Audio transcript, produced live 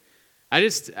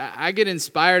I get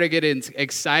inspired, I get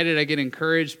excited, I get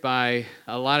encouraged by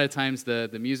a lot of times the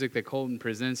music that Colton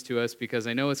presents to us, because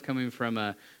I know it's coming from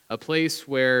a place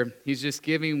where he's just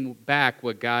giving back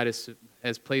what God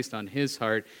has placed on his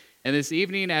heart. And this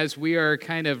evening, as we are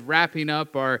kind of wrapping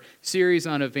up our series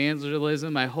on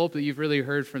evangelism, I hope that you've really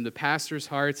heard from the pastor's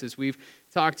hearts as we've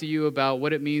talked to you about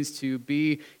what it means to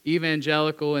be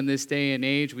evangelical in this day and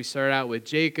age. We started out with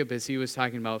Jacob as he was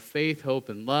talking about faith, hope,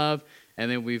 and love. And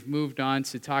then we've moved on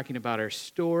to talking about our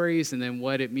stories and then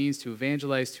what it means to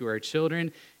evangelize to our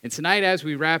children. And tonight, as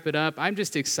we wrap it up, I'm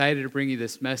just excited to bring you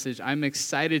this message. I'm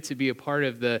excited to be a part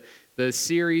of the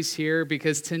series here,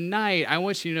 because tonight, I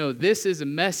want you to know this is a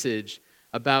message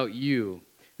about you.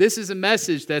 This is a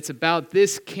message that's about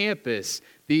this campus,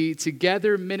 the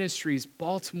Together Ministries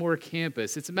Baltimore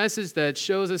campus. It's a message that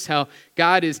shows us how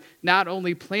God has not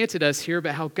only planted us here,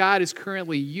 but how God is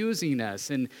currently using us.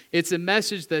 And it's a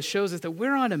message that shows us that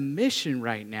we're on a mission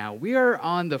right now. We are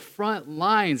on the front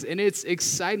lines, and it's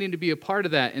exciting to be a part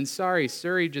of that. And sorry,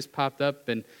 Surrey just popped up,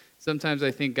 and sometimes I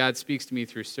think God speaks to me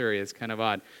through Surrey. It's kind of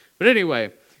odd. But anyway,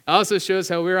 it also shows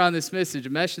how we're on this message, a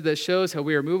message that shows how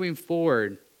we are moving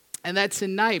forward. And that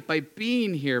tonight, by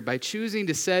being here, by choosing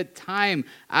to set time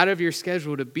out of your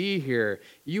schedule to be here,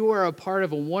 you are a part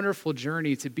of a wonderful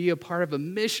journey to be a part of a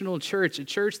missional church, a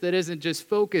church that isn't just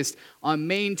focused on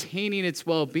maintaining its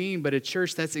well-being, but a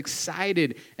church that's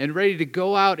excited and ready to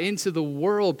go out into the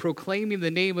world proclaiming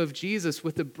the name of Jesus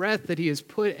with the breath that he has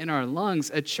put in our lungs,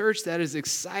 a church that is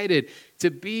excited to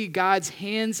be God's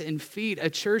hands and feet, a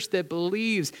church that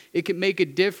believes it can make a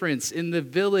difference in the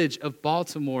village of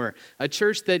Baltimore, a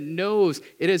church that knows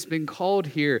it has been called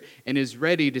here and is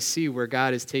ready to see where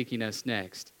God is taking us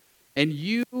next. And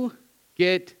you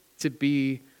get to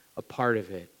be a part of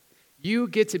it. You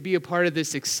get to be a part of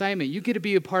this excitement. You get to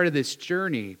be a part of this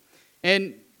journey.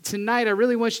 And tonight, I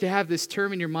really want you to have this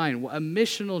term in your mind, a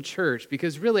missional church,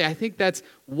 because really, I think that's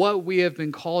what we have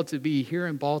been called to be here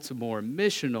in Baltimore,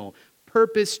 missional,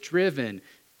 purpose-driven,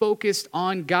 focused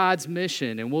on God's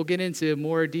mission. And we'll get into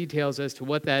more details as to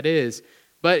what that is.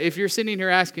 But if you're sitting here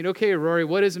asking, okay, Rory,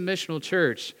 what is a missional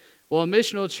church? Well, a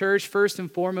missional church, first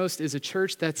and foremost, is a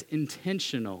church that's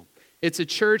intentional. It's a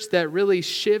church that really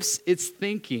shifts its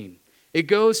thinking. It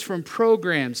goes from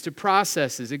programs to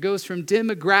processes. It goes from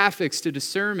demographics to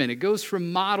discernment. It goes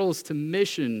from models to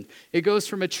mission. It goes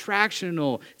from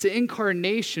attractional to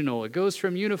incarnational. It goes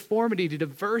from uniformity to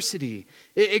diversity.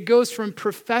 It goes from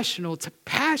professional to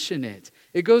passionate.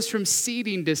 It goes from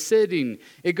seating to sitting.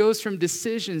 It goes from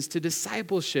decisions to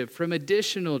discipleship, from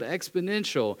additional to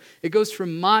exponential. It goes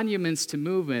from monuments to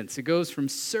movements. It goes from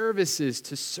services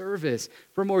to service,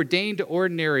 from ordained to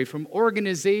ordinary, from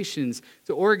organizations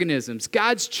to organisms.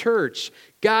 God's church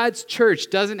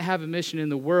doesn't have a mission in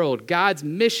the world. God's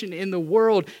mission in the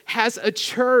world has a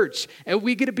church, and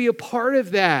we get to be a part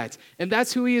of that. And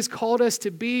that's who he has called us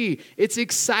to be. It's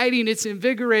exciting. It's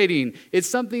invigorating. It's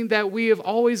something that we have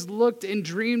always looked and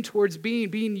dreamed towards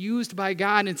being used by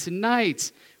God. And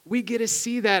tonight, we get to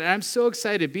see that, and I'm so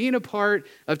excited. Being a part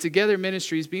of Together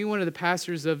Ministries, being one of the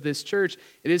pastors of this church,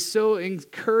 it is so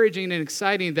encouraging and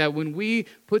exciting that when we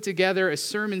put together a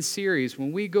sermon series,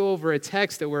 when we go over a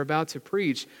text that we're about to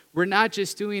preach, we're not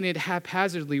just doing it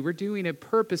haphazardly, we're doing it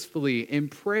purposefully in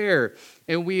prayer.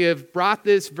 And we have brought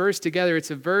this verse together. It's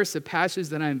a passage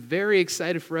that I'm very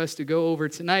excited for us to go over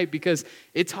tonight, because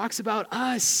it talks about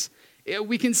us.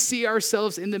 We can see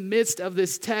ourselves in the midst of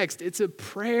this text. It's a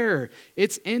prayer.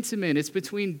 It's intimate. It's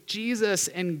between Jesus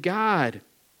and God.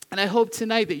 And I hope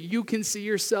tonight that you can see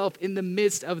yourself in the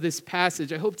midst of this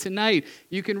passage. I hope tonight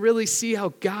you can really see how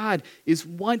God is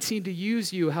wanting to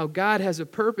use you, how God has a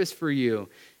purpose for you.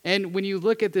 And when you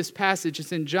look at this passage,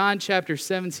 it's in John chapter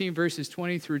 17, verses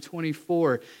 20 through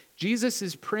 24. Jesus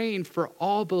is praying for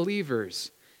all believers,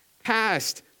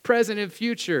 past, present, and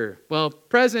future. Well,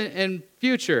 present and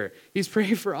future. He's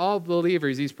praying for all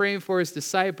believers. He's praying for his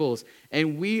disciples.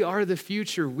 And we are the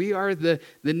future. We are the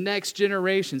next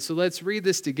generation. So let's read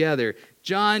this together.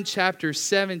 John chapter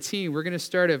 17. We're going to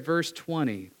start at verse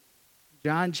 20.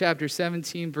 John chapter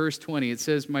 17, verse 20. It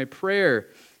says, "My prayer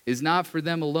is not for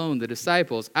them alone, the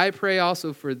disciples. I pray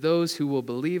also for those who will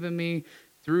believe in me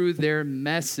through their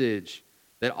message,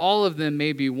 that all of them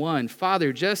may be one.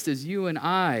 Father, just as you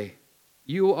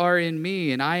are in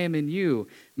me, and I am in you.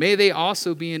 May they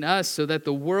also be in us, so that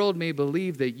the world may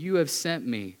believe that you have sent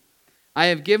me. I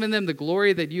have given them the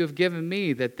glory that you have given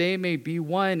me, that they may be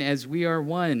one as we are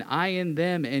one, I in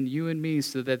them and you in me,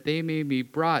 so that they may be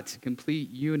brought to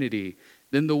complete unity.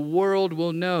 Then the world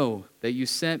will know that you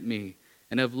sent me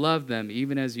and have loved them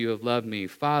even as you have loved me.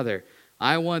 Father,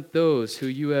 I want those who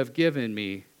you have given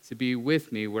me to be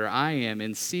with me where I am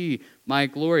and see my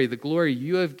glory, the glory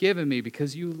you have given me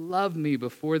because you loved me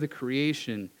before the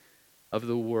creation of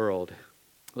the world.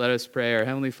 Let us pray. Our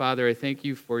Heavenly Father, I thank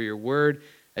you for your word.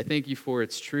 I thank you for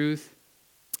its truth.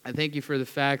 I thank you for the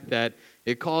fact that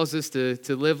it calls us to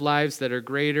live lives that are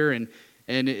greater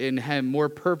and have more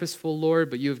purposeful, Lord,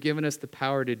 but you have given us the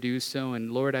power to do so.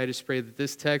 And Lord, I just pray that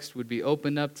this text would be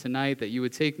opened up tonight, that you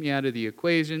would take me out of the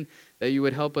equation, that you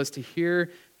would help us to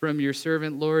hear from your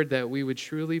servant, Lord, that we would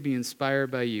truly be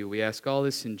inspired by you. We ask all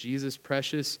this in Jesus'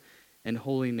 precious and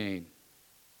holy name.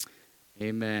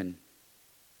 Amen.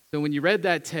 So when you read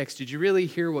that text, did you really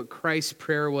hear what Christ's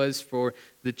prayer was for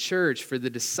the church, for the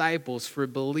disciples, for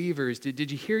believers? Did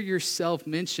you hear yourself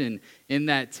mentioned in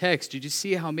that text? Did you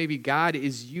see how maybe God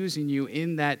is using you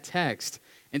in that text?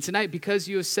 And tonight, because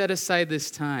you have set aside this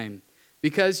time,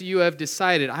 because you have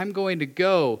decided, I'm going to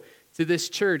go to this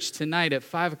church tonight at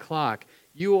 5 o'clock,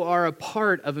 you are a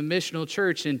part of a missional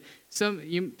church. And some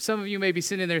of you may be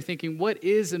sitting there thinking, what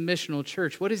is a missional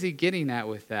church? What is he getting at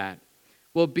with that?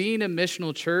 Well, being a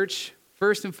missional church,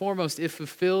 first and foremost, it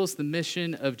fulfills the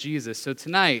mission of Jesus. So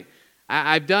tonight,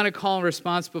 I've done a call and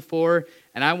response before,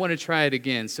 and I want to try it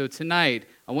again. So tonight,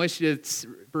 I want you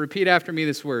to repeat after me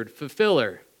this word,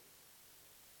 fulfiller.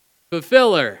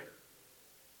 Fulfiller.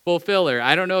 Fulfiller.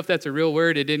 I don't know if that's a real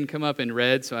word. It didn't come up in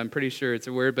red, so I'm pretty sure it's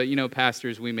a word. But,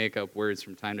 pastors, we make up words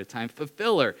from time to time.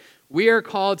 Fulfiller. We are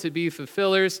called to be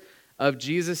fulfillers of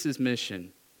Jesus'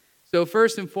 mission. So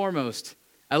first and foremost,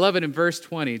 I love it in verse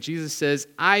 20. Jesus says,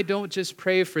 I don't just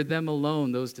pray for them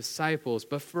alone, those disciples,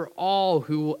 but for all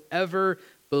who will ever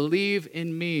believe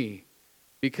in me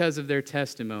because of their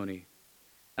testimony.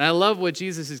 And I love what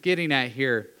Jesus is getting at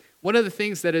here. One of the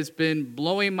things that has been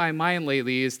blowing my mind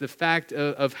lately is the fact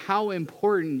of how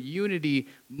important unity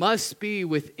must be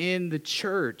within the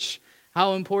church,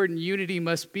 how important unity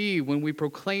must be when we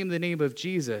proclaim the name of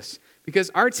Jesus, because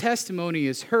our testimony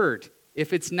is heard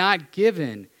if it's not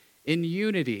given in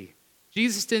unity.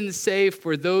 Jesus didn't say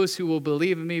for those who will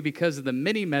believe in me because of the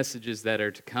many messages that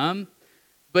are to come.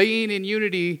 Being in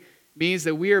unity means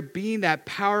that we are being that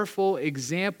powerful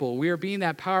example. We are being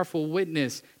that powerful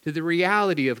witness to the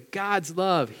reality of God's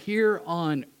love here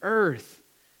on earth.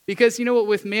 Because you know what?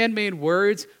 With man-made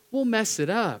words, we'll mess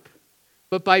it up.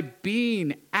 But by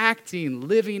being, acting,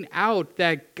 living out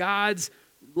that God's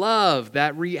love,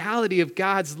 that reality of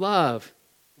God's love,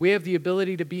 we have the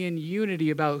ability to be in unity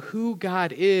about who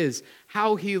God is,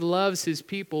 how he loves his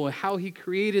people, how he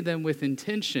created them with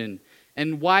intention,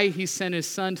 and why he sent his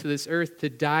son to this earth to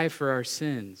die for our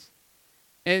sins.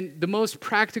 And the most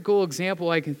practical example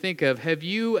I can think of, have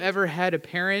you ever had a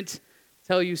parent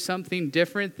tell you something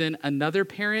different than another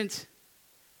parent?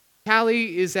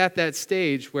 Callie is at that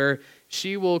stage where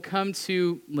she will come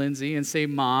to Lindsay and say,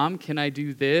 Mom, can I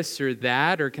do this or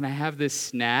that, or can I have this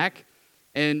snack?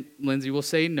 And Lindsay will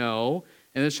say no,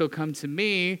 and then she'll come to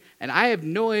me, and I have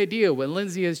no idea what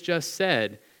Lindsay has just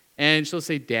said. And she'll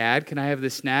say, Dad, can I have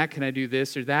this snack? Can I do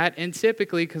this or that? And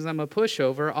typically, because I'm a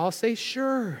pushover, I'll say,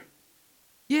 sure.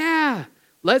 Yeah,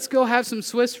 let's go have some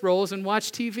Swiss rolls and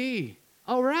watch TV.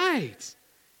 All right.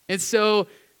 And so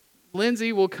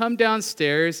Lindsay will come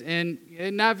downstairs, and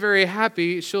not very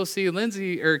happy, she'll see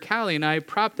Lindsay or Callie and I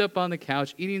propped up on the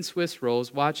couch eating Swiss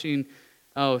rolls, watching.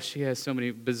 Oh, she has so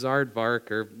many Bizarre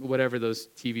Vark or whatever those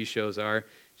TV shows are.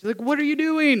 She's like, what are you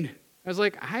doing? I was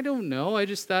like, I don't know. I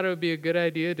just thought it would be a good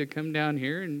idea to come down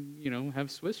here and,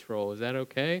 have Swiss roll. Is that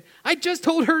okay? I just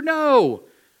told her no.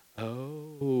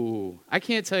 Oh, I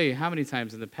can't tell you how many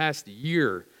times in the past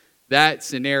year that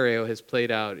scenario has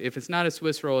played out. If it's not a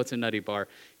Swiss roll, it's a nutty bar.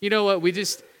 You know what?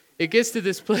 It gets to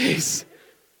this place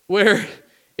where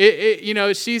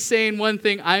she's saying one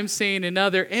thing, I'm saying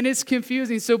another, and it's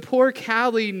confusing. So poor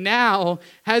Callie now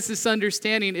has this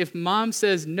understanding. If Mom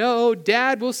says no,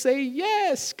 Dad will say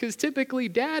yes, because typically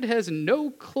Dad has no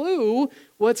clue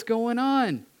what's going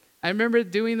on. I remember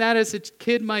doing that as a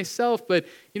kid myself, but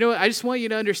I just want you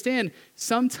to understand,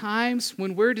 sometimes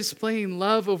when we're displaying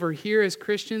love over here as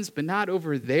Christians, but not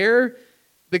over there,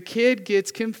 the kid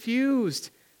gets confused.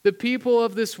 The people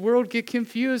of this world get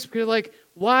confused because they're like,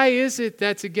 why is it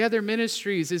that Together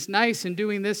Ministries is nice and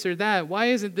doing this or that? Why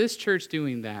isn't this church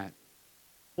doing that?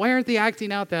 Why aren't they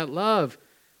acting out that love?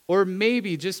 Or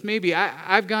maybe, just maybe,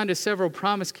 I've gone to several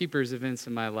Promise Keepers events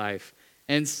in my life.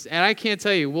 And I can't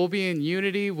tell you, we'll be in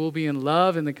unity, we'll be in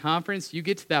love in the conference. You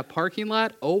get to that parking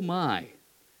lot, oh my.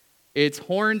 It's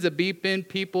horns a beeping,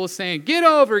 people saying, get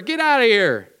over, get out of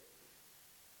here.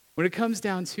 When it comes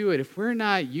down to it, if we're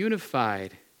not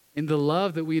unified in the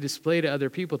love that we display to other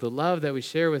people, the love that we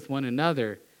share with one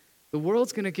another, the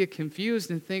world's going to get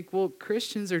confused and think, well,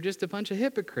 Christians are just a bunch of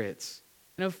hypocrites.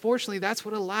 And unfortunately, that's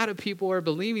what a lot of people are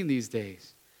believing these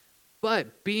days.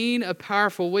 But being a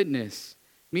powerful witness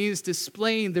means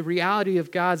displaying the reality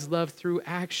of God's love through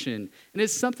action. And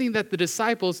it's something that the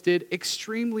disciples did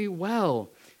extremely well.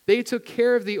 They took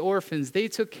care of the orphans. They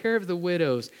took care of the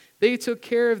widows. They took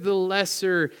care of the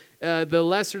lesser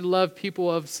loved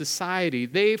people of society.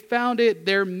 They found it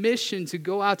their mission to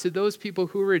go out to those people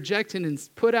who were rejected and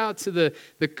put out to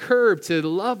the curb, to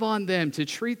love on them, to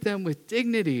treat them with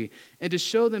dignity, and to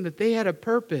show them that they had a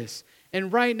purpose.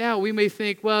 And right now we may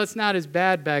think, well, it's not as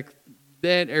bad back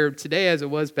then or today as it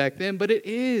was back then, but it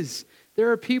is.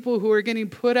 There are people who are getting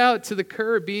put out to the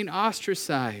curb, being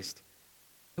ostracized.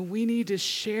 And we need to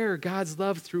share God's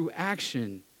love through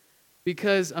action,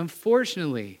 because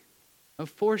unfortunately,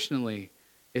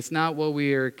 it's not what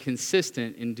we are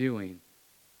consistent in doing.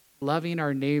 Loving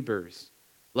our neighbors,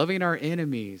 loving our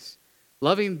enemies,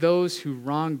 loving those who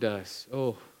wronged us.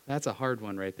 Oh, that's a hard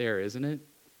one right there, isn't it?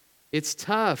 It's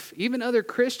tough. Even other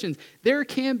Christians. There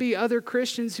can be other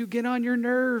Christians who get on your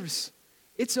nerves.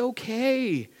 It's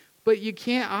okay. But you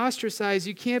can't ostracize.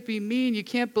 You can't be mean. You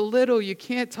can't belittle. You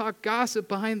can't talk gossip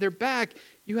behind their back.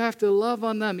 You have to love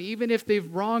on them. Even if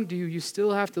they've wronged you, you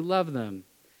still have to love them.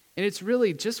 And it's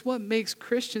really just what makes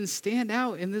Christians stand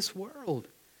out in this world.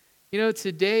 You know,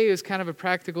 today is kind of a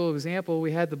practical example.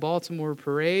 We had the Baltimore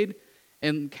parade,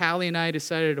 and Callie and I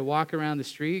decided to walk around the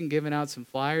street and giving out some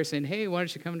flyers saying, hey, why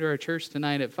don't you come to our church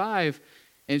tonight at 5?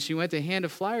 And she went to hand a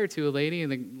flyer to a lady,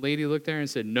 and the lady looked at her and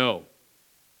said, no.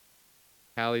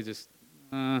 Callie just,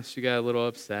 she got a little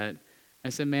upset. I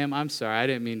said, ma'am, I'm sorry. I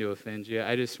didn't mean to offend you.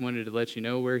 I just wanted to let you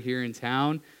know we're here in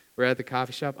town. We're at the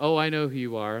coffee shop. Oh, I know who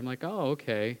you are. I'm like, oh,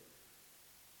 okay.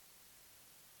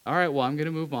 All right, well, I'm going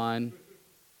to move on.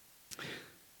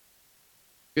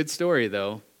 Good story,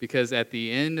 though, because at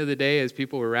the end of the day, as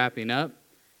people were wrapping up,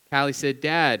 Callie said,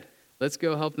 Dad, let's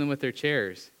go help them with their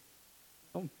chairs.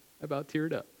 Oh, I about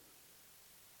teared up.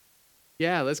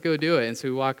 Yeah, let's go do it. And so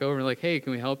we walk over and we're like, hey,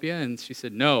 can we help you? And she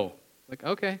said, no. Like,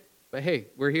 okay, but hey,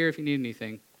 we're here if you need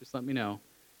anything. Just let me know.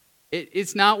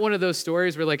 It's not one of those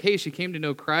stories where like, hey, she came to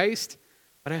know Christ,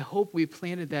 but I hope we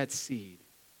planted that seed.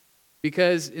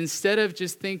 Because instead of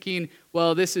just thinking,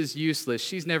 well, this is useless,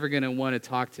 she's never going to want to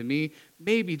talk to me,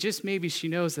 maybe, just maybe she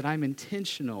knows that I'm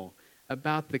intentional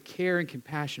about the care and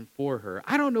compassion for her.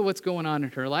 I don't know what's going on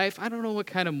in her life. I don't know what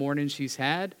kind of morning she's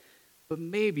had. But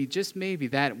maybe, just maybe,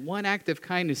 that one act of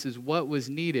kindness is what was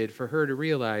needed for her to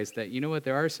realize that, you know what,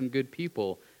 there are some good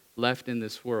people left in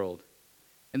this world.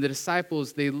 And the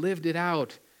disciples, they lived it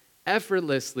out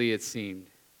effortlessly, it seemed.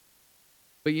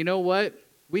 But you know what?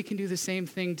 We can do the same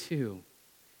thing too.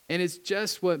 And it's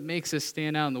just what makes us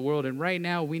stand out in the world. And right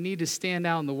now, we need to stand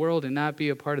out in the world and not be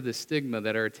a part of the stigma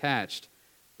that are attached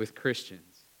with Christians.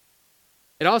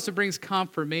 It also brings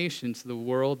confirmation to the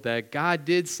world that God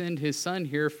did send his son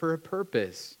here for a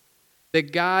purpose.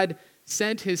 That God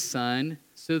sent his son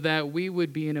so that we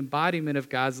would be an embodiment of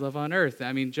God's love on earth.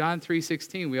 I mean, John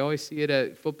 3:16, we always see it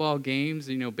at football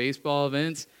games, baseball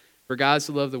events. For God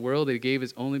so loved the world that he gave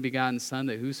his only begotten son,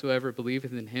 that whosoever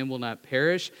believeth in him will not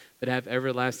perish, but have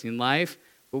everlasting life.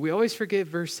 But we always forget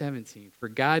verse 17. For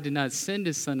God did not send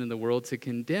his son in the world to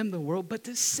condemn the world, but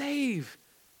to save.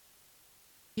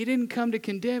 He didn't come to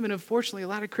condemn, and unfortunately, a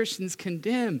lot of Christians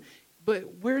condemn. But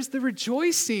where's the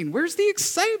rejoicing? Where's the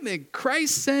excitement?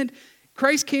 Christ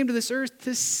came to this earth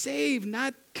to save,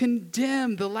 not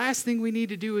condemn. The last thing we need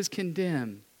to do is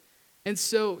condemn. And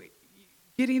so,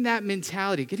 getting that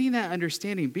mentality, getting that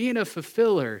understanding, being a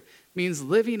fulfiller means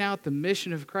living out the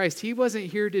mission of Christ. He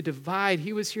wasn't here to divide.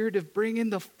 He was here to bring in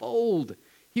the fold.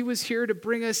 He was here to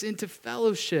bring us into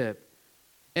fellowship.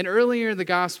 And earlier in the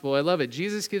gospel, I love it,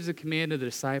 Jesus gives a command to the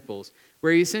disciples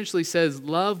where he essentially says,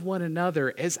 love one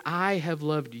another as I have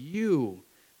loved you.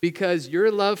 Because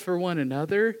your love for one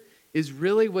another is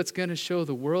really what's going to show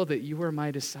the world that you are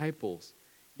my disciples.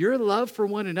 Your love for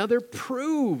one another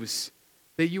proves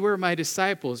that you are my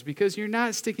disciples because you're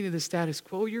not sticking to the status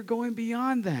quo. You're going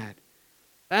beyond that.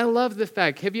 I love the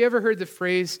fact, have you ever heard the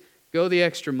phrase, go the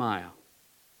extra mile?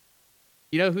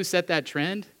 You know who set that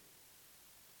trend?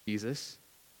 Jesus.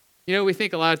 We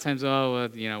think a lot of times,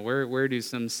 where do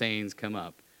some sayings come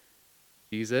up?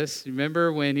 Jesus.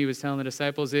 Remember when he was telling the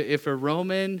disciples, if a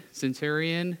Roman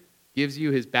centurion gives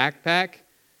you his backpack,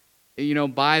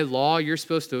 by law, you're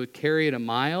supposed to carry it a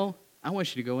mile. I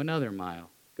want you to go another mile.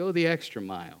 Go the extra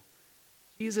mile.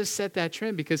 Jesus set that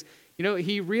trend because,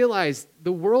 he realized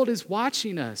the world is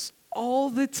watching us all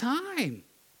the time.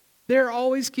 They're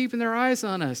always keeping their eyes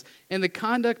on us. And the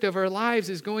conduct of our lives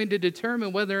is going to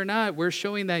determine whether or not we're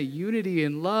showing that unity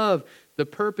and love, the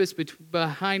purpose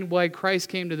behind why Christ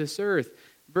came to this earth.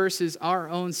 versus our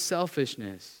own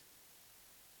selfishness.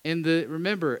 And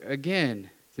remember, again,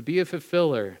 to be a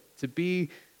fulfiller, to be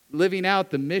living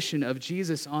out the mission of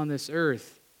Jesus on this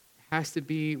earth, has to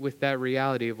be with that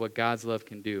reality of what God's love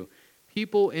can do.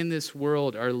 People in this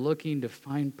world are looking to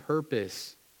find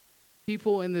purpose.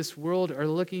 People in this world are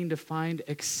looking to find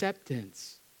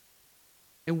acceptance.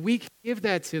 And we can give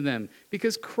that to them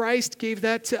because Christ gave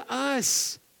that to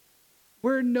us.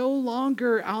 We're no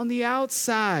longer on the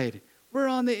outside. We're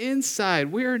on the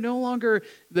inside. We are no longer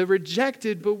the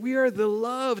rejected, but we are the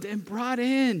loved and brought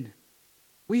in.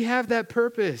 We have that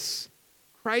purpose.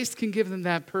 Christ can give them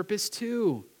that purpose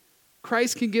too.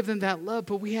 Christ can give them that love,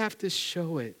 but we have to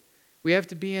show it. We have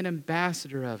to be an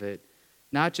ambassador of it,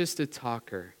 not just a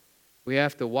talker. We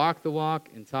have to walk the walk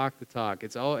and talk the talk.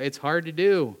 It's hard to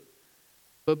do,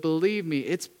 but believe me,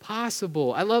 it's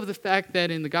possible. I love the fact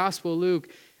that in the Gospel of Luke,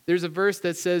 there's a verse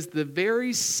that says, the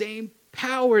very same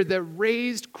power that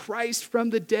raised Christ from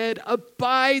the dead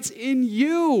abides in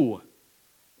you.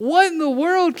 What in the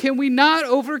world can we not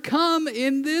overcome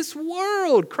in this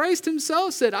world? Christ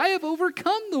himself said, I have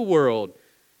overcome the world.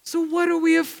 So what are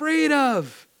we afraid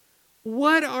of?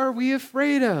 What are we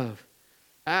afraid of?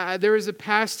 There was a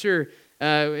pastor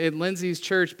in Lindsay's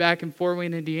church back in Fort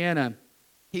Wayne, Indiana.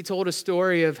 He told a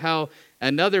story of how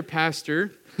another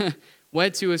pastor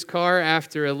went to his car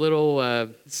after a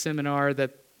little seminar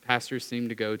that pastors seem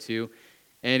to go to.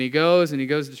 And he goes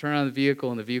to turn on the vehicle,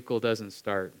 and the vehicle doesn't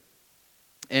start.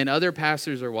 And other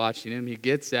pastors are watching him. He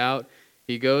gets out,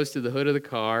 he goes to the hood of the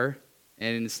car,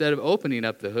 and instead of opening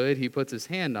up the hood, he puts his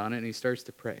hand on it and he starts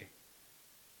to pray.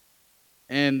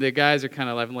 And the guys are kind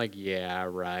of laughing like, yeah,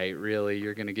 right, really?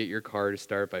 You're going to get your car to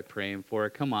start by praying for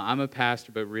it? Come on, I'm a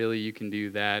pastor, but really you can do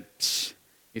that? Psh.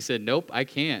 He said, nope, I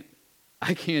can't.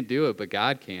 I can't do it, but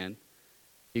God can.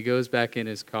 He goes back in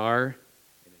his car,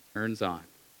 and it turns on.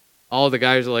 All the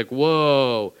guys are like,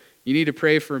 whoa, you need to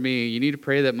pray for me. You need to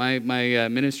pray that my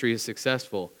ministry is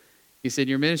successful. He said,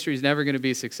 your ministry is never going to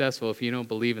be successful if you don't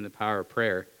believe in the power of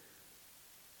prayer.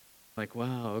 Like,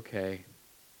 wow, okay.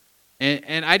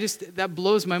 And that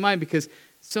blows my mind because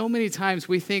so many times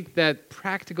we think that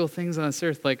practical things on this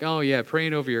earth, like, oh yeah,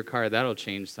 praying over your car, that'll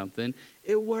change something.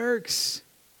 It works.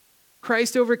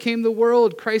 Christ overcame the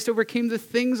world. Christ overcame the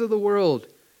things of the world.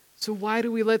 So why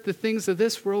do we let the things of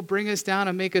this world bring us down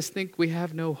and make us think we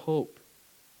have no hope?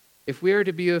 If we are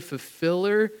to be a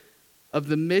fulfiller of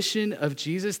the mission of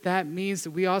Jesus, that means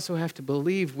that we also have to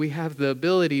believe we have the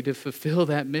ability to fulfill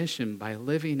that mission by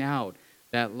living out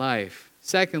that life.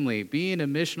 Secondly, being a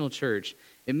missional church,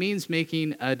 it means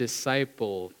making a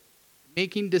disciple.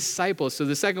 Making disciples. So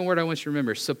the second word I want you to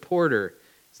remember, supporter.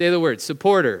 Say the word,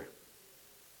 supporter.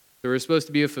 So we're supposed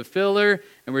to be a fulfiller,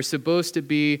 and we're supposed to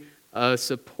be a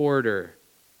supporter.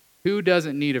 Who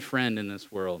doesn't need a friend in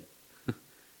this world?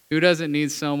 Who doesn't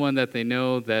need someone that they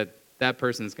know that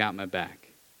person's got my back?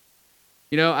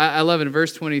 You know, I love it. In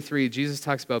verse 23, Jesus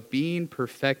talks about being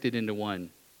perfected into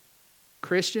one.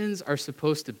 Christians are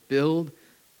supposed to build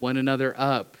one another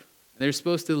up. They're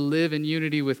supposed to live in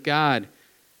unity with God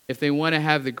if they want to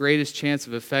have the greatest chance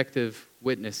of effective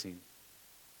witnessing.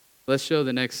 Let's show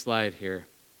the next slide here.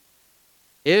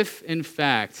 If, in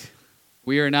fact,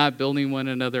 we are not building one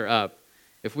another up,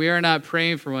 if we are not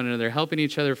praying for one another, helping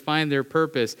each other find their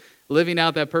purpose, living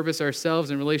out that purpose ourselves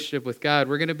in relationship with God,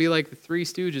 we're going to be like the Three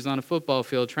Stooges on a football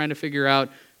field trying to figure out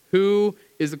who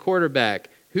is the quarterback,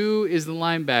 who is the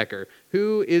linebacker,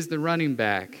 who is the running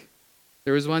back.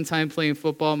 There was one time playing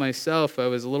football myself. I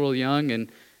was a little young,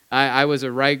 and I was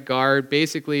a right guard.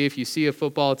 Basically, if you see a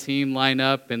football team line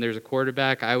up and there's a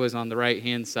quarterback, I was on the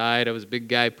right-hand side. I was a big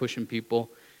guy pushing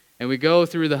people. And we go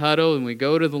through the huddle, and we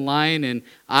go to the line, and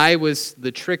I was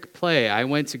the trick play. I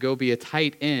went to go be a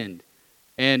tight end.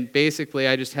 And basically,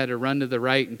 I just had to run to the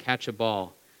right and catch a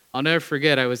ball. I'll never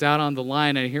forget, I was out on the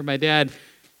line, and I hear my dad,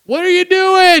 "What are you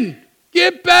doing?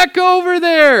 Get back over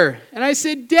there." And I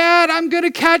said, "Dad, I'm going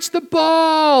to catch the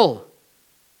ball."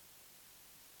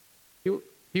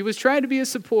 He was trying to be a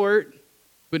support,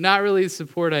 but not really the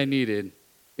support I needed.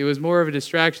 It was more of a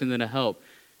distraction than a help.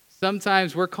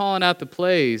 Sometimes we're calling out the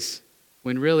plays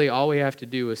when really all we have to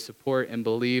do is support and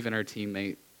believe in our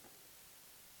teammate.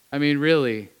 I mean,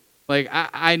 really. Like,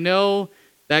 I know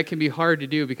that can be hard to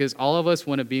do because all of us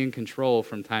want to be in control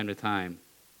from time to time.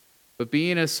 But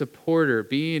being a supporter,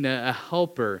 being a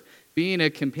helper, being a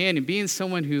companion, being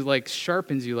someone who like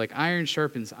sharpens you like iron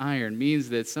sharpens iron means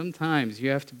that sometimes you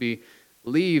have to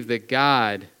believe that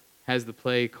God has the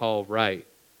play call right.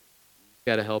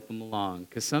 Got to help them along.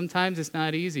 Because sometimes it's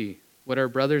not easy what our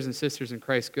brothers and sisters in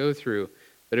Christ go through.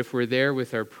 But if we're there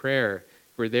with our prayer,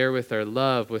 if we're there with our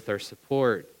love, with our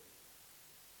support,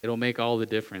 It'll make all the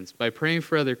difference. By praying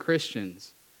for other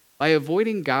Christians, by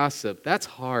avoiding gossip. That's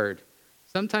hard.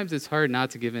 Sometimes it's hard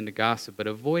not to give in to gossip, but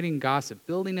avoiding gossip,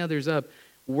 building others up,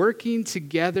 working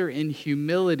together in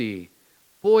humility.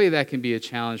 Boy, that can be a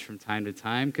challenge from time to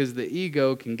time because the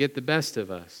ego can get the best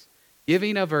of us.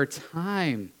 Giving of our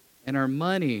time and our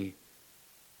money.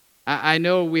 I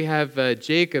know we have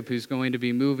Jacob who's going to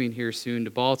be moving here soon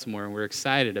to Baltimore, and we're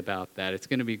excited about that. It's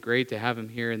going to be great to have him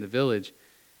here in the village.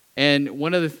 And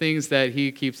one of the things that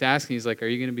he keeps asking, he's like, are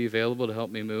you going to be available to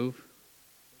help me move?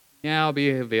 Yeah, I'll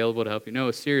be available to help you. No,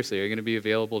 seriously, are you going to be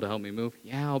available to help me move?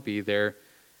 Yeah, I'll be there.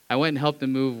 I went and helped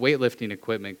him move weightlifting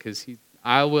equipment because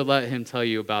I will let him tell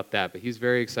you about that, but he's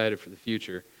very excited for the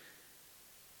future.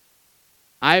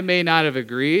 I may not have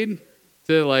agreed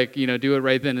to do it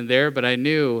right then and there, but I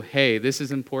knew, hey, this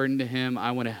is important to him.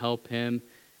 I want to help him.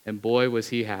 And boy, was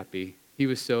he happy. He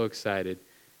was so excited.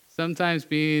 Sometimes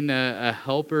being a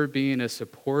helper, being a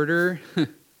supporter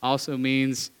also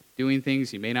means doing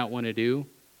things you may not want to do,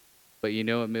 but you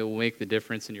know it will make the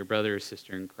difference in your brother or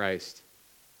sister in Christ.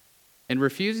 And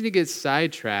refusing to get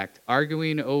sidetracked,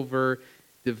 arguing over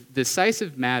the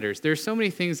decisive matters. There's so many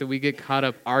things that we get caught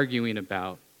up arguing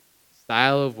about.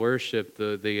 Style of worship,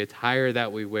 the attire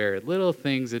that we wear, little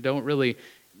things that don't really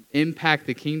impact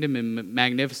the kingdom in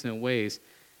magnificent ways.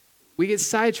 We get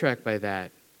sidetracked by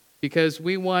that because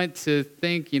we want to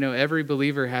think, every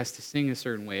believer has to sing a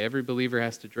certain way. Every believer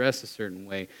has to dress a certain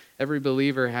way. Every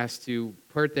believer has to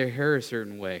part their hair a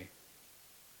certain way.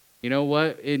 You know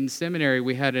what? In seminary,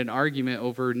 we had an argument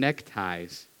over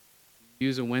neckties. Do you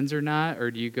use a Windsor knot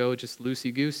or do you go just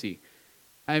loosey-goosey?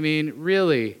 I mean,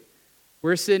 really,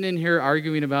 we're sitting in here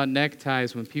arguing about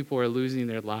neckties when people are losing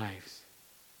their lives,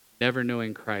 never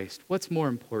knowing Christ. What's more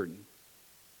important?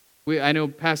 I know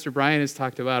Pastor Brian has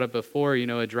talked about it before,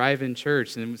 a drive-in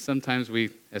church, and sometimes we,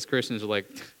 as Christians, are like,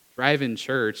 drive-in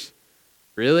church?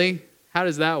 Really? How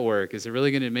does that work? Is it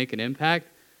really going to make an impact?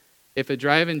 If a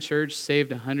drive-in church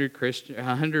saved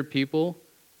 100 people,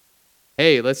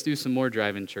 hey, let's do some more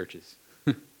drive-in churches.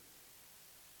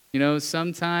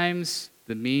 Sometimes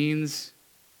the means,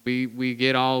 we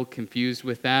get all confused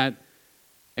with that,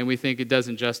 and we think it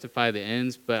doesn't justify the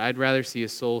ends, but I'd rather see a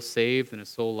soul saved than a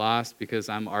soul lost because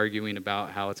I'm arguing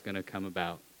about how it's going to come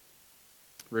about.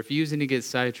 Refusing to get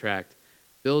sidetracked,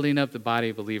 building up the body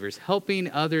of believers, helping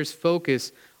others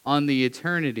focus on the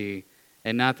eternity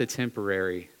and not the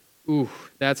temporary. Ooh,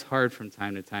 that's hard from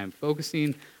time to time.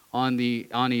 Focusing on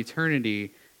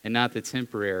eternity and not the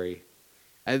temporary.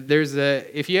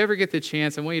 If you ever get the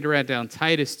chance, I want you to write down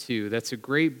Titus 2. That's a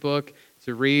great book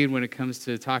to read when it comes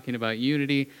to talking about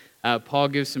unity. Paul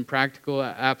gives some practical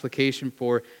application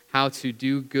for how to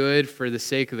do good for the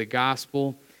sake of the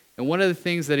gospel. And one of the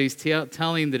things that he's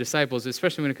telling the disciples,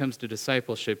 especially when it comes to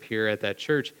discipleship here at that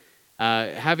church,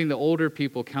 having the older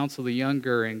people counsel the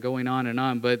younger and going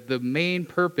on, but the main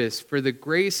purpose, for the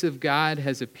grace of God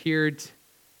has appeared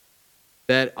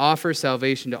that offers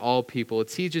salvation to all people. It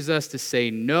teaches us to say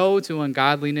no to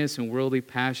ungodliness and worldly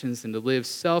passions and to live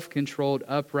self-controlled,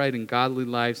 upright, and godly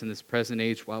lives in this present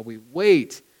age while we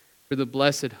wait for the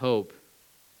blessed hope.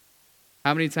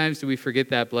 How many times do we forget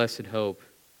that blessed hope?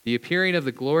 The appearing of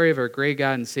the glory of our great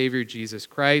God and Savior Jesus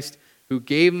Christ, who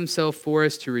gave himself for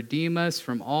us to redeem us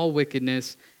from all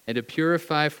wickedness and to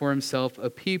purify for himself a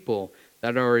people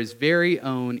that are his very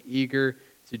own, eager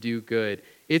to do good.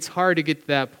 It's hard to get to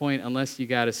that point unless you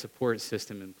got a support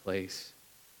system in place.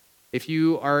 If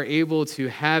you are able to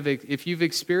if you've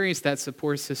experienced that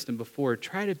support system before,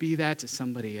 try to be that to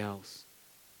somebody else.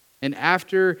 And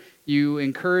after you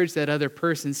encourage that other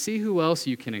person, see who else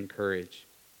you can encourage.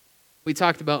 We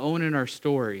talked about owning our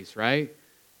stories, right?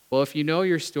 Well, if you know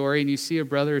your story and you see a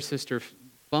brother or sister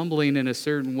fumbling in a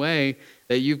certain way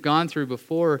that you've gone through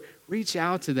before, reach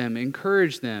out to them,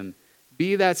 encourage them,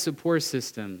 be that support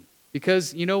system.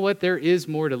 Because you know what? There is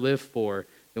more to live for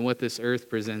than what this earth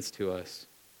presents to us.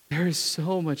 There is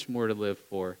so much more to live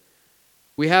for.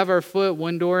 We have our foot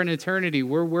one door in eternity.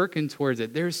 We're working towards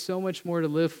it. There's so much more to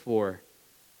live for.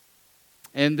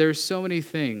 And there's so many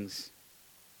things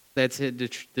that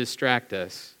distract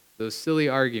us. Those silly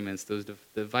arguments, those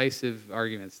divisive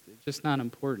arguments, they're just not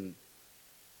important.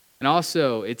 And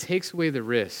also, it takes away the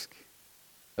risk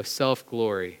of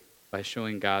self-glory by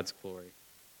showing God's glory.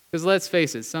 Because let's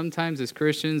face it, sometimes as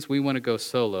Christians, we want to go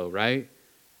solo, right?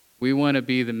 We want to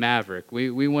be the maverick.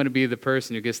 We want to be the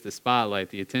person who gets the spotlight,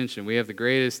 the attention. We have the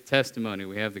greatest testimony.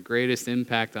 We have the greatest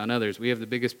impact on others. We have the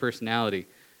biggest personality.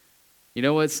 You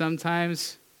know what?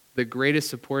 Sometimes the greatest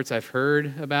supports I've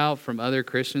heard about from other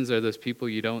Christians are those people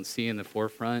you don't see in the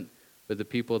forefront, but the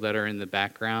people that are in the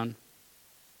background.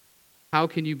 How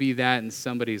can you be that in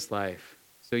somebody's life?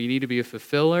 So you need to be a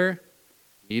fulfiller,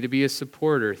 you need to be a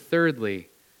supporter. Thirdly,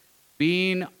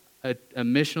 being a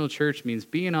missional church means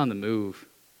being on the move.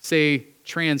 Say,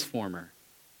 transformer.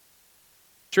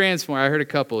 Transformer, I heard a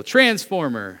couple.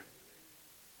 Transformer.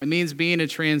 It means being a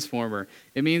transformer.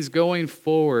 It means going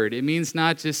forward. It means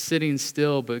not just sitting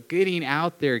still, but getting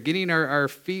out there, getting our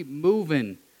feet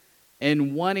moving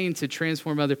and wanting to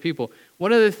transform other people.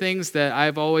 One of the things that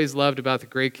I've always loved about the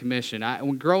Great Commission,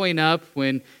 growing up,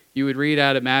 when you would read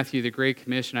out of Matthew, the Great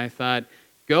Commission, I thought,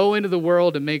 go into the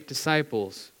world and make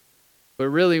disciples. But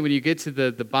really, when you get to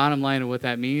the bottom line of what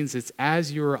that means, it's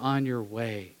as you are on your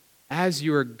way, as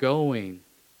you are going,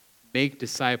 make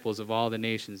disciples of all the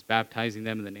nations, baptizing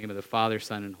them in the name of the Father,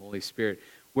 Son, and Holy Spirit.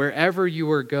 Wherever you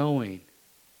are going,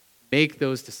 make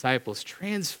those disciples.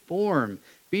 Transform.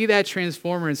 Be that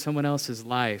transformer in someone else's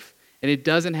life. And it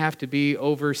doesn't have to be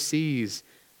overseas,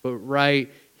 but right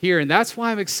here. And that's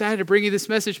why I'm excited to bring you this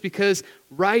message, because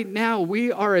right now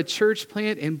we are a church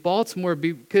plant in Baltimore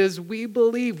because we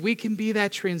believe we can be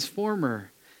that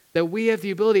transformer, that we have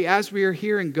the ability, as we are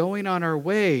here and going on our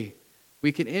way,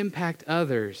 we can impact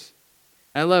others.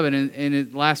 I love it. In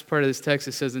the last part of this text,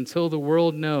 it says, until the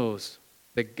world knows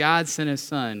that God sent his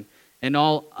Son and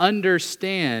all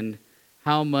understand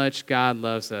how much God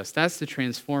loves us. That's the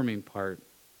transforming part.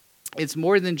 It's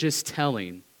more than just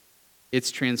telling.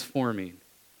 It's transforming.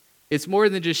 It's more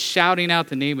than just shouting out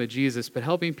the name of Jesus, but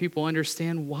helping people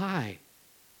understand why.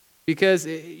 Because,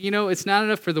 it's not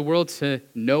enough for the world to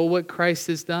know what Christ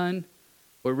has done.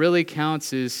 What really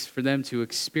counts is for them to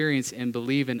experience and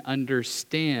believe and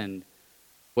understand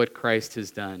what Christ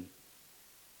has done.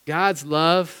 God's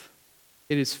love,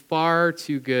 it is far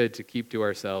too good to keep to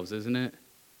ourselves, isn't it?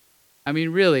 I mean,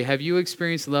 really, have you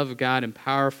experienced the love of God in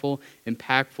powerful,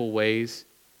 impactful ways?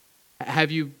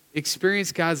 Have you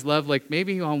experienced God's love like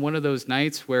maybe on one of those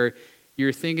nights where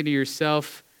you're thinking to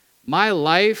yourself, my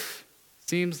life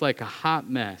seems like a hot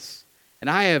mess, and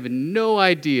I have no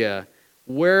idea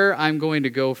where I'm going to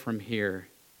go from here.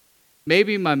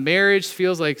 Maybe my marriage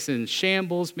feels like it's in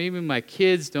shambles. Maybe my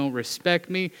kids don't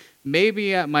respect me.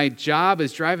 Maybe my job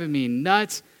is driving me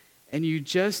nuts. And you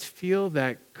just feel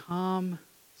that calm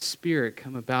spirit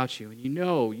come about you. And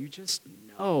you just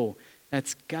know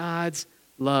that's God's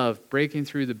love breaking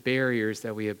through the barriers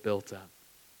that we have built up.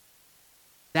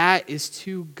 That is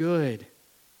too good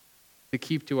to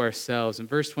keep to ourselves. In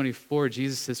verse 24,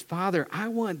 Jesus says, Father, I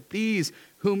want these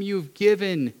whom you've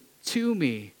given to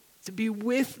me to be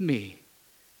with me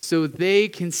so they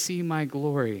can see my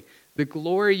glory, the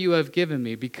glory you have given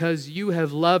me because you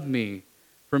have loved me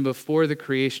from before the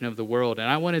creation of the world. And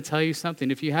I want to tell you something.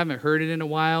 If you haven't heard it in a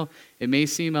while, it may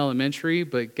seem elementary,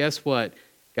 but guess what?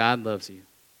 God loves you.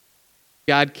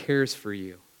 God cares for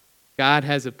you. God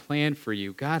has a plan for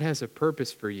you. God has a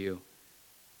purpose for you.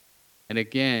 And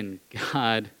again,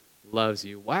 God loves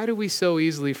you. Why do we so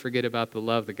easily forget about the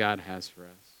love that God has for us?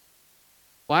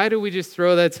 Why do we just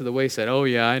throw that to the wayside? Oh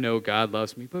yeah, I know God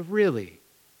loves me. But really,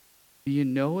 do you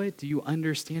know it? Do you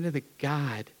understand it that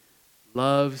God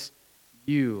loves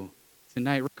you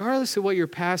tonight? Regardless of what your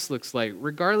past looks like,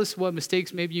 regardless of what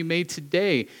mistakes maybe you made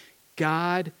today,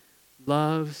 God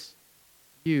loves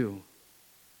you.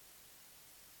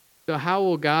 So how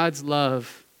will God's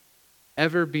love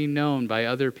ever be known by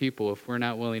other people if we're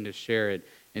not willing to share it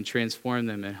and transform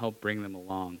them and help bring them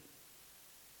along?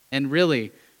 And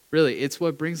really, it's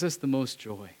what brings us the most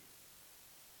joy.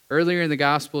 Earlier in the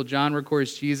gospel, John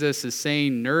records Jesus as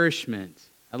saying nourishment.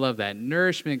 I love that.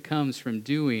 Nourishment comes from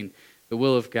doing the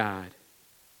will of God.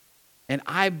 And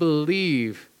I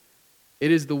believe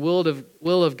it is the will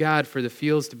of God for the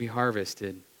fields to be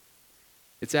harvested.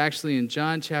 It's actually in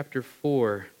John chapter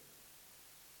 4,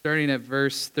 starting at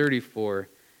verse 34.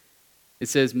 It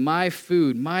says, my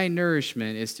food, my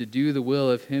nourishment is to do the will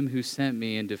of him who sent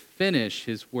me and to finish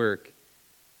his work.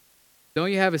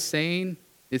 Don't you have a saying?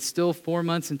 It's still 4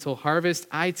 months until harvest.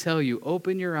 I tell you,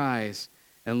 open your eyes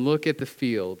and look at the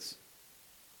fields,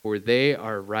 for they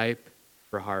are ripe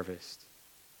for harvest.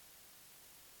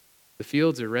 The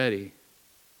fields are ready.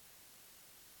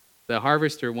 The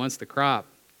harvester wants the crop.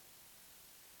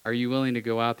 Are you willing to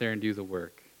go out there and do the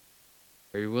work?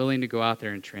 Are you willing to go out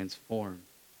there and transform?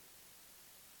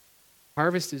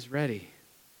 Harvest is ready,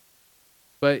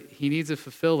 but he needs a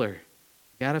fulfiller.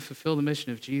 You got to fulfill the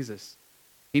mission of Jesus.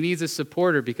 He needs a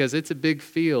supporter because it's a big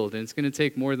field and it's going to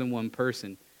take more than one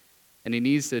person. And he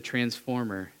needs a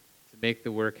transformer to make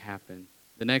the work happen.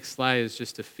 The next slide is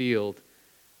just a field.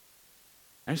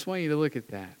 I just want you to look at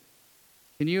that.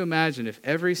 Can you imagine if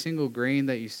every single grain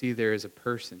that you see there is a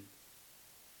person?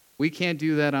 We can't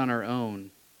do that on our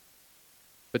own.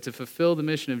 But to fulfill the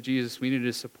mission of Jesus, we need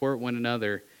to support one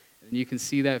another And you can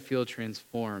see that field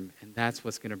transform, and that's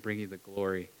what's going to bring you the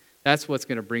glory. That's what's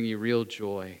going to bring you real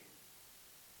joy.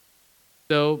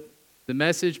 So the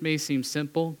message may seem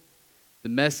simple. The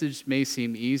message may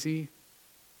seem easy,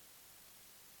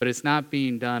 but it's not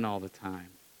being done all the time.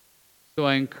 So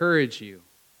I encourage you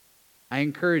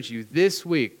this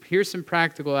week, here's some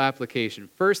practical application.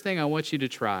 First thing I want you to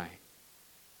try. I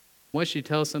want you to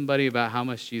tell somebody about how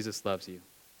much Jesus loves you.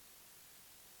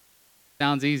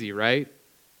 Sounds easy, right?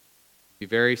 Be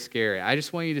very scary. I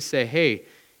just want you to say, hey,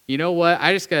 you know what?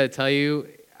 I just got to tell you,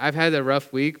 I've had a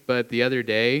rough week, but the other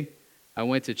day I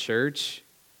went to church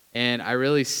and I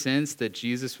really sensed that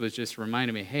Jesus was just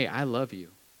reminding me, hey, I love you.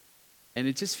 And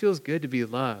it just feels good to be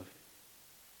loved.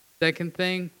 Second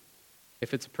thing,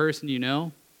 if it's a person you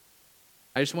know,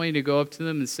 I just want you to go up to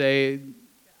them and say,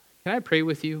 can I pray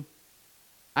with you?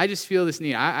 I just feel this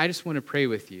need. I just want to pray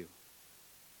with you.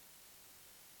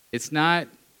 It's not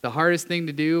the hardest thing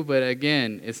to do, but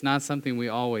again, it's not something we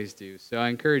always do. So I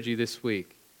encourage you this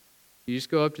week. You just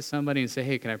go up to somebody and say,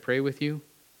 hey, can I pray with you?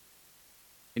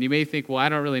 And you may think, well, I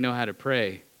don't really know how to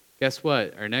pray. Guess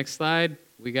what? Our next slide,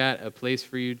 we got a place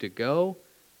for you to go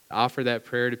to offer that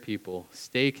prayer to people.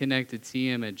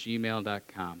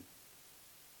 StayConnectedTM@gmail.com.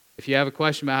 If you have a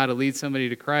question about how to lead somebody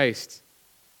to Christ,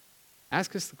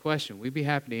 ask us the question. We'd be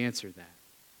happy to answer that.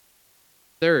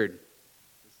 Third,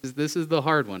 this is the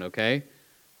hard one, okay?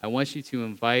 I want you to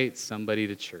invite somebody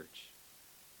to church.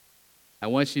 I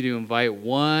want you to invite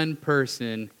one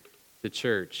person to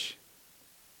church.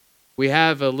 We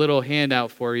have a little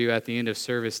handout for you at the end of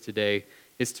service today.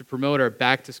 It's to promote our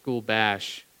back-to-school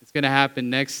bash. It's going to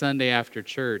happen next Sunday after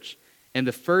church. And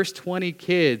the first 20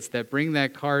 kids that bring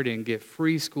that card in get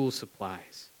free school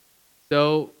supplies.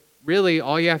 So really,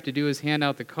 all you have to do is hand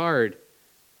out the card.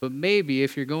 But maybe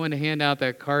if you're going to hand out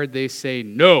that card, they say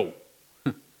no.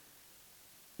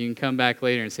 You can come back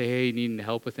later and say, hey, you need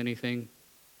help with anything? Is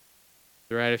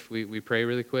it all right if we pray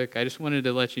really quick? I just wanted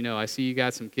to let you know, I see you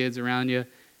got some kids around you.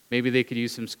 Maybe they could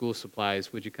use some school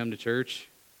supplies. Would you come to church?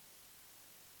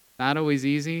 Not always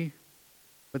easy,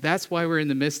 but that's why we're in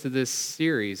the midst of this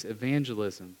series,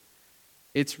 evangelism.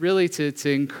 It's really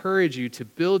to encourage you, to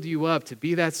build you up, to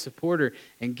be that supporter,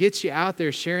 and get you out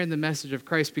there sharing the message of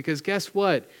Christ. Because guess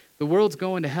what? The world's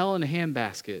going to hell in a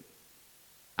handbasket.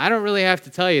 I don't really have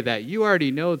to tell you that. You already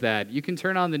know that. You can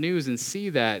turn on the news and see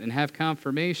that and have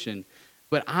confirmation.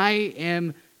 But I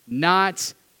am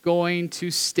not going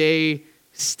to stay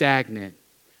stagnant.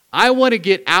 I want to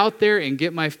get out there and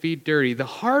get my feet dirty. The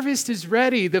harvest is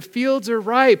ready. The fields are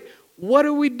ripe. What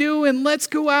are we doing? Let's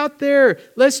go out there.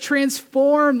 Let's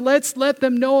transform. Let's let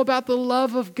them know about the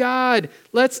love of God.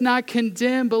 Let's not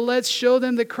condemn, but let's show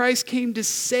them that Christ came to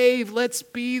save. Let's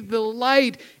be the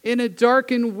light in a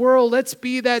darkened world. Let's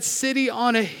be that city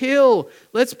on a hill.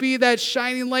 Let's be that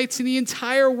shining light to the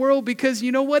entire world because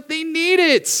you know what? They need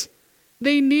it.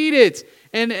 They need it.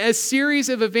 And a series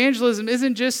of evangelism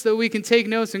isn't just so we can take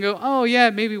notes and go, oh yeah,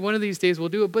 maybe one of these days we'll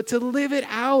do it, but to live it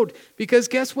out. Because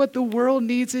guess what? The world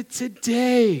needs it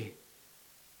today.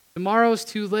 Tomorrow's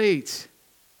too late.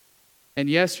 And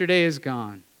yesterday is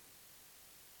gone.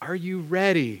 Are you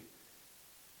ready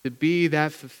to be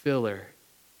that fulfiller?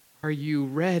 Are you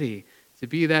ready to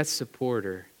be that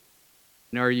supporter?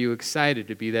 And are you excited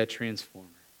to be that transformer?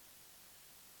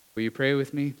 Will you pray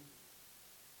with me?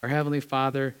 Our Heavenly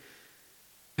Father,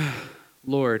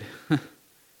 Lord,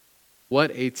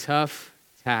 what a tough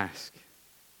task.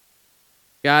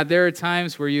 God, there are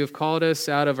times where you have called us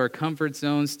out of our comfort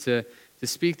zones to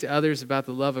speak to others about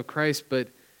the love of Christ, but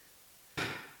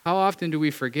how often do we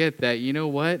forget that, you know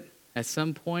what? At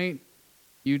some point,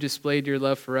 you displayed your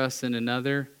love for us in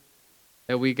another,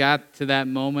 that we got to that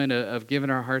moment of giving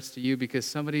our hearts to you because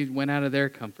somebody went out of their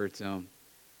comfort zone.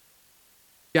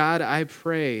 God, I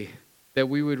pray that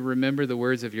we would remember the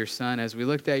words of your Son. As we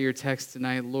looked at your text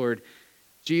tonight, Lord,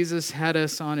 Jesus had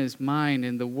us on his mind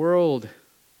and the world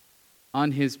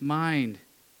on his mind,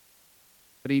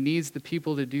 but he needs the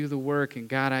people to do the work. And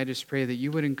God, I just pray that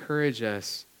you would encourage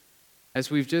us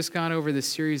as we've just gone over this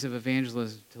series of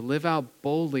evangelism to live out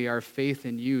boldly our faith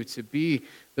in you, to be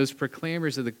those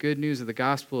proclaimers of the good news of the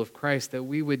gospel of Christ, that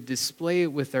we would display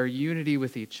it with our unity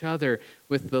with each other,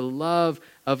 with the love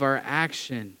of our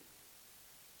action,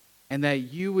 and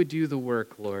that you would do the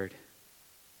work, Lord.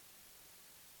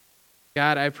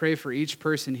 God, I pray for each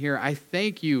person here. I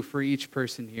thank you for each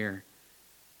person here.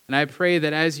 And I pray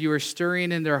that as you are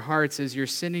stirring in their hearts, as you're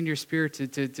sending your Spirit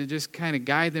to just kind of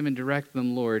guide them and direct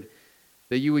them, Lord,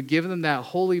 that you would give them that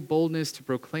holy boldness to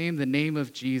proclaim the name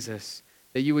of Jesus,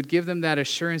 that you would give them that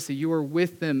assurance that you are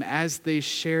with them as they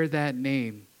share that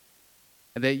name.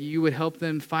 and that you would help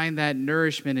them find that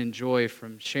nourishment and joy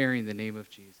from sharing the name of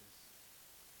Jesus.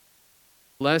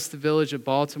 Bless the village of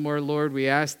Baltimore, Lord. We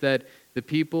ask that the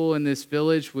people in this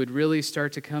village would really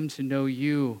start to come to know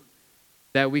you,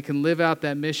 that we can live out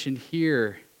that mission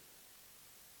here,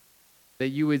 that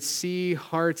you would see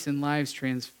hearts and lives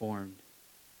transformed.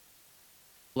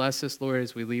 Bless us, Lord,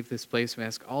 as we leave this place. We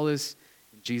ask all this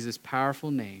in Jesus' powerful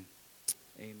name.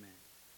 Amen.